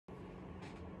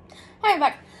Hi, I'm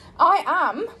back. I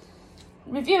am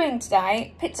reviewing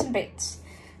today Pits and Bits.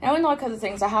 Now, unlike other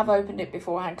things, I have opened it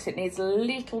beforehand because it needs a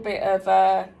little bit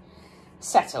of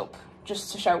setup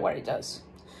just to show what it does.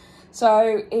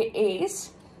 So it is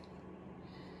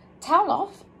Towel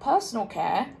Off Personal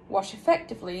Care Wash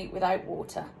Effectively Without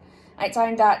Water. And it's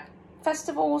aimed at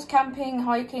festivals, camping,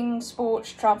 hiking,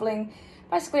 sports, travelling,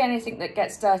 basically anything that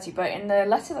gets dirty. But in the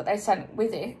letter that they sent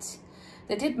with it,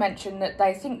 they did mention that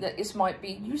they think that this might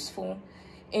be useful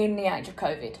in the age of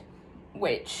COVID,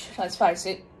 which, let's face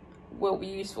it, will be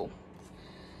useful.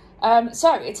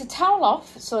 So it's a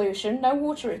towel-off solution, no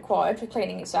water required for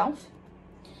cleaning itself.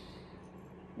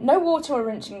 No water or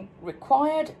rinsing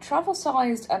required,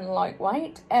 travel-sized and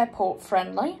lightweight,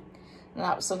 airport-friendly. And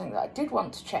that was something that I did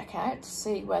want to check out to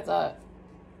see whether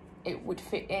it would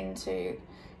fit into,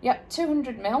 yep,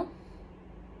 200ml.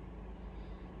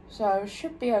 So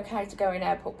should be okay to go in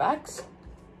airport bags.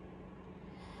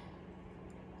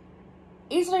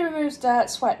 Easily removes dirt,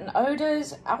 sweat and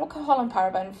odours, alcohol and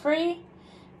paraben free,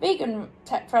 vegan,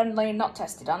 tech friendly, not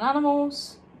tested on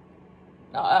animals.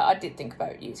 No, I did think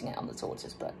about using it on the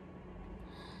tortoise, but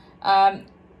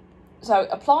so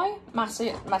apply,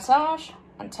 massage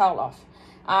and towel off.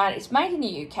 And it's made in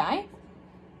the UK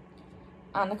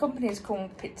and the company is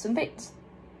called Pits and Bits.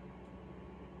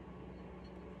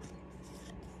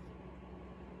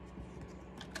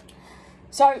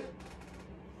 So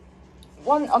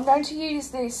I'm going to use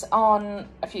this on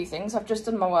a few things. I've just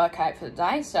done my workout for the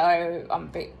day, so I'm a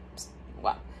bit,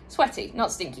 well, sweaty,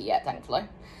 not stinky yet, thankfully.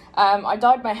 I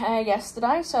dyed my hair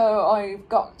yesterday, so I've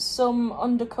got some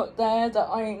undercut there that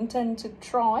I intend to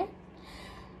try.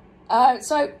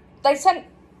 So they sent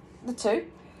the two.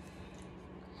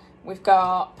 We've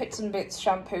got Pits and Bits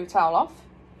shampoo towel off.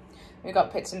 We've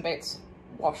got Pits and Bits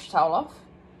wash towel off.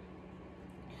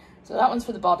 So that one's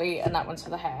for the body and that one's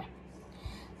for the hair.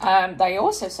 They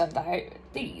also send out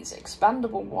these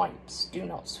expandable wipes, do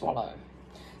not swallow.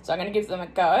 So I'm going to give them a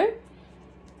go.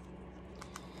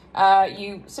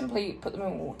 You simply put them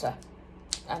in water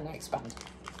and they expand.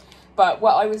 But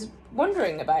what I was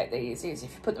wondering about these is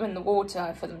if you put them in the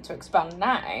water for them to expand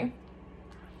now.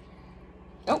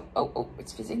 Oh,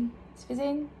 it's fizzing, it's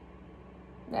fizzing.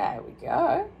 There we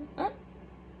go.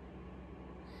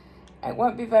 It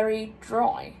won't be very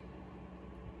dry.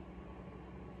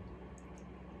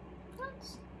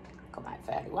 Come out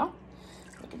fairly well.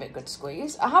 Give it a good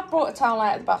squeeze. I have brought a towel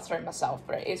out of the bathroom myself,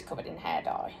 but it is covered in hair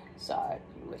dye, so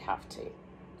you would have to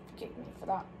forgive me for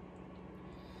that.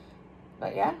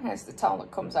 But yeah, there's the towel that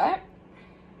comes out.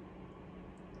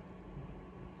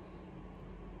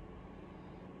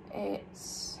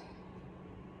 It's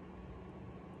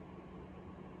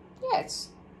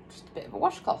just a bit of a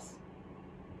washcloth.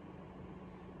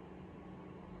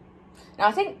 Now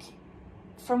I think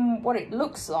from what it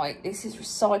looks like, this is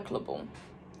recyclable.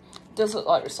 It does look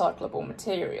like recyclable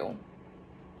material,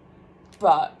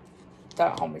 but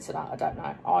don't hold me to that, I don't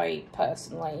know. I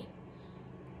personally,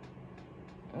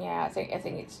 yeah, I think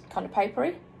it's kind of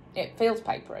papery. It feels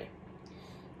papery,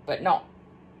 but not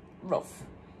rough.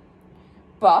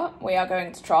 But we are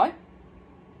going to try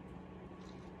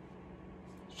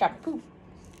shampoo.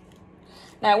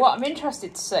 Now what I'm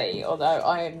interested to see, although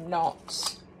I am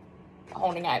not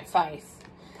holding out faith,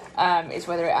 is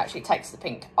whether it actually takes the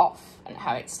pink off and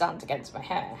how it stands against my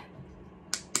hair.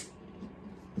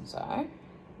 So,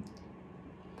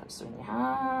 put some in your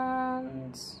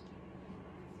hands.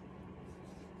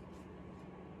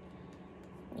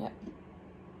 Yep.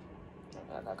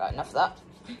 I've got enough of that.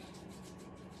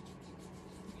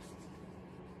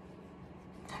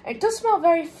 It does smell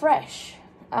very fresh.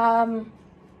 I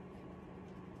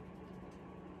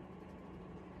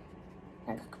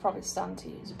think I could probably stand to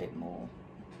use a bit more.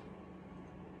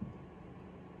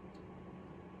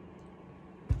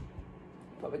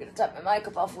 Probably going to take my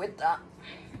makeup off with that.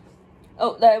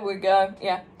 Oh, there we go.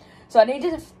 Yeah. So I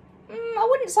needed I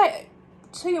wouldn't say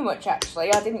too much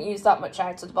actually. I didn't use that much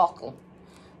out of the bottle.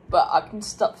 But I can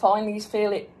finally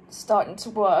feel it starting to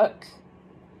work.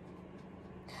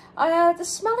 The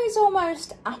smell is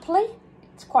almost appley.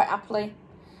 It's quite appley.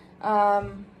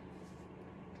 So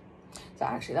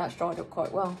actually that's dried up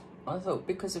quite well. I thought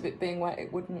because of it being wet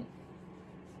it wouldn't.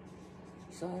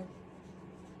 So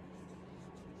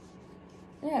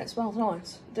yeah, it smells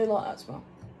nice. I do like that smell.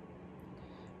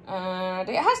 And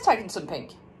it has taken some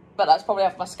pink, but that's probably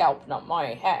off my scalp, not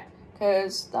my hair,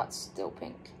 because that's still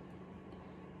pink.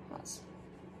 That's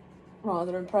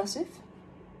rather impressive.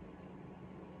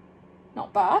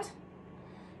 Not bad.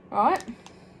 Right.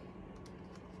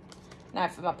 Now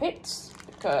for my pits,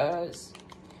 because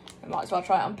we might as well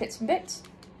try it on Pits and Bits.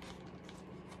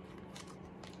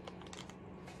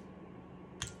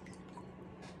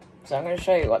 So I'm going to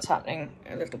show you what's happening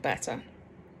a little better.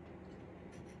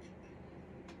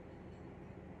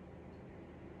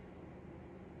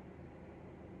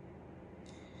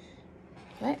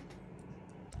 Okay.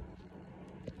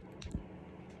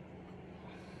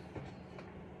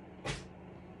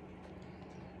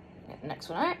 Get the next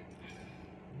one out.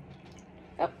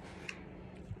 Yep.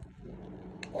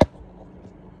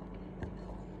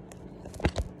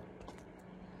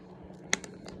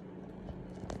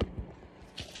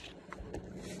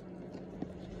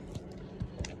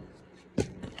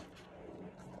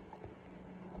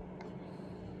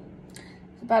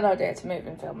 It's a bad idea to move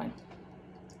in filming.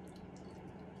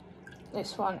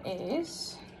 This one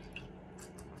is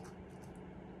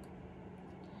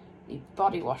the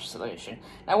body wash solution.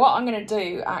 Now what I'm going to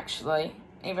do, actually,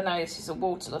 even though this is a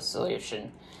waterless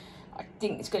solution, I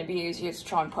think it's going to be easier to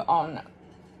try and put on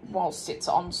whilst it's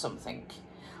on something.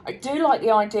 I do like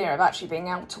the idea of actually being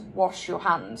able to wash your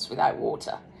hands without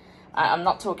water. I'm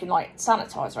not talking like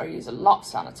sanitizer, I use a lot of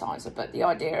sanitizer, but the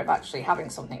idea of actually having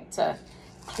something to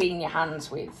clean your hands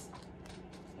with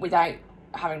without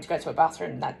having to go to a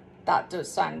bathroom, that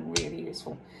does sound really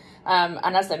useful.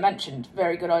 And as they mentioned,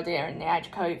 very good idea in the age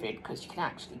of COVID, because you can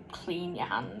actually clean your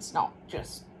hands, not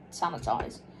just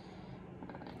sanitize.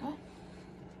 Okay.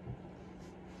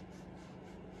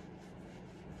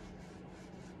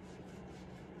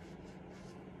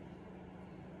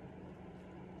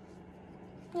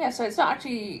 Yeah, so it's not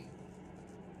actually,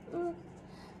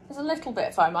 there's a little bit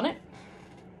of foam on it.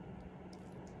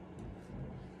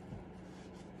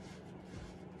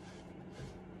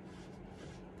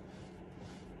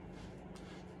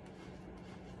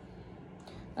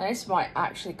 Now this might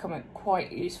actually come in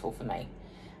quite useful for me,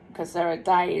 because there are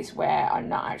days where I'm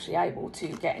not actually able to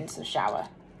get into the shower.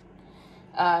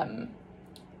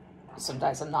 Some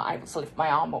days I'm not able to lift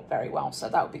my arm up very well, so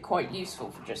that would be quite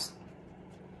useful for just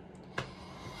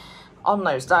on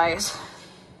those days.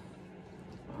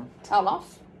 Towel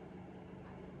off.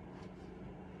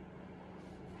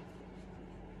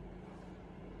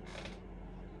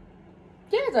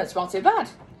 Yeah, it don't smell too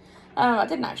bad. I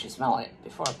didn't actually smell it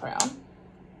before I put it on.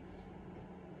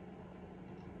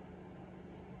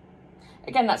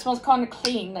 Again, that smells kind of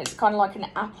clean. It's kind of like an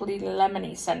appley,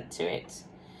 lemony scent to it.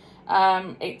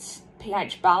 It's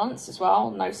pH balanced as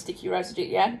well. No sticky residue.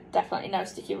 Yeah, definitely no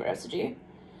sticky residue.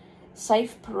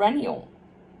 Safe perennial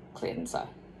cleanser.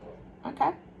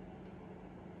 Okay.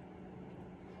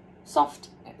 Soft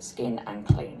skin and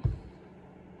clean.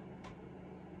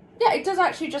 Yeah, it does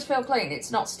actually just feel clean.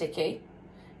 It's not sticky.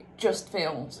 It just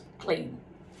feels clean.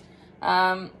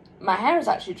 My hair has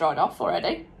actually dried off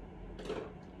already.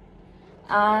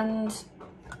 And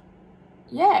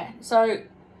yeah, so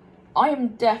I am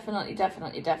definitely going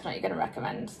to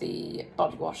recommend the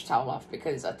body wash towel off,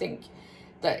 because I think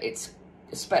that it's,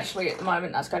 especially at the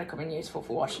moment, that's going to come in useful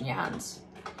for washing your hands.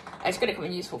 It's going to come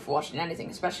in useful for washing anything,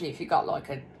 especially if you've got like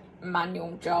a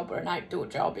manual job or an outdoor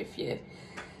job, if you're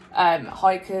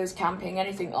hikers, camping,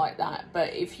 anything like that.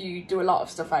 But if you do a lot of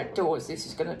stuff outdoors, this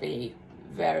is going to be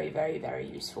very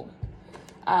useful.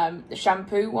 The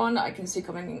shampoo one I can see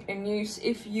coming in use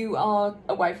if you are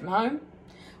away from home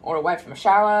or away from a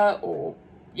shower, or,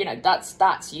 you know,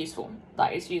 that's useful.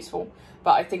 That is useful.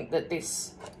 But I think that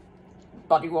this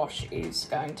body wash is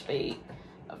going to be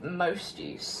of most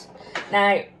use.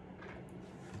 Now,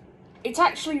 it's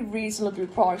actually reasonably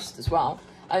priced as well.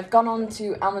 I've gone on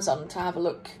to Amazon to have a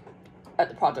look at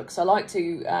the products. I like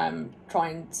to try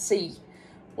and see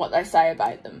what they say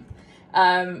about them.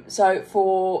 So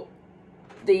for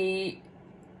the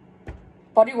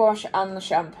body wash and the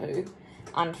shampoo,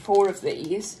 and 4 of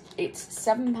these, it's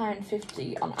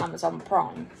 £7.50 on Amazon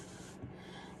Prime,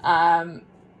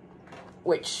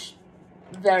 which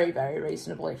very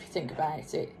reasonable if you think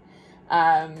about it.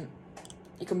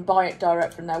 You can buy it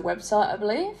direct from their website, I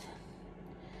believe,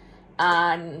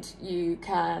 and you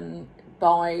can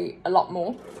buy a lot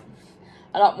more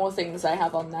things they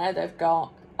have on there. They've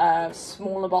got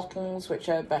smaller bottles, which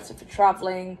are better for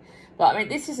travelling. But I mean,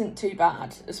 this isn't too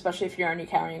bad, especially if you're only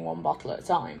carrying 1 bottle at a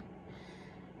time.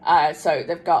 So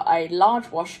they've got a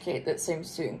large wash kit that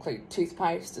seems to include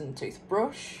toothpaste and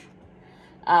toothbrush.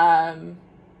 But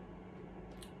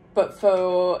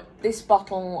for this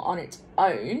bottle on its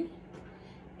own,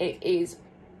 it is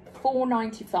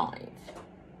 £4.95,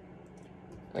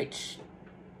 which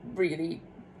really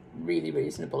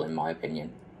reasonable in my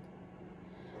opinion.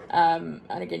 And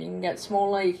again, you can get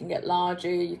smaller, you can get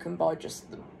larger, you can buy just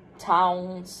the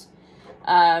towels.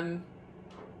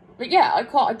 But yeah,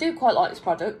 I do quite like this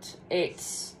product.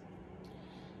 It's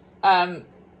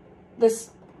there's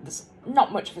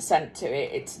not much of a scent to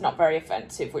it. It's not very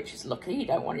offensive, which is lucky. You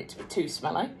don't want it to be too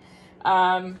smelly.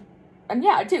 And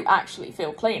yeah, I do actually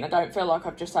feel clean. I don't feel like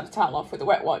I've just had a towel off with a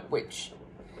wet wipe, which,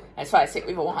 let's face it,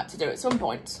 we've all had to do at some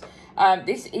point.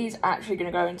 This is actually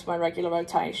going to go into my regular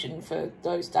rotation for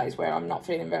those days where I'm not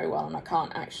feeling very well and I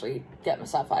can't actually get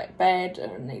myself out of bed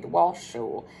and need a wash,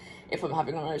 or if I'm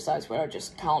having one of those days where I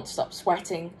just can't stop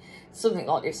sweating. Something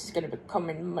like this is going to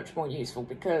become much more useful,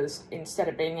 because instead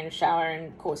of being in a shower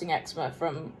and causing eczema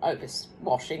from over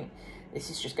washing, this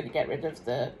is just going to get rid of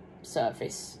the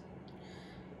surface.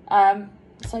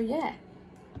 So yeah,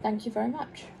 thank you very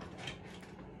much.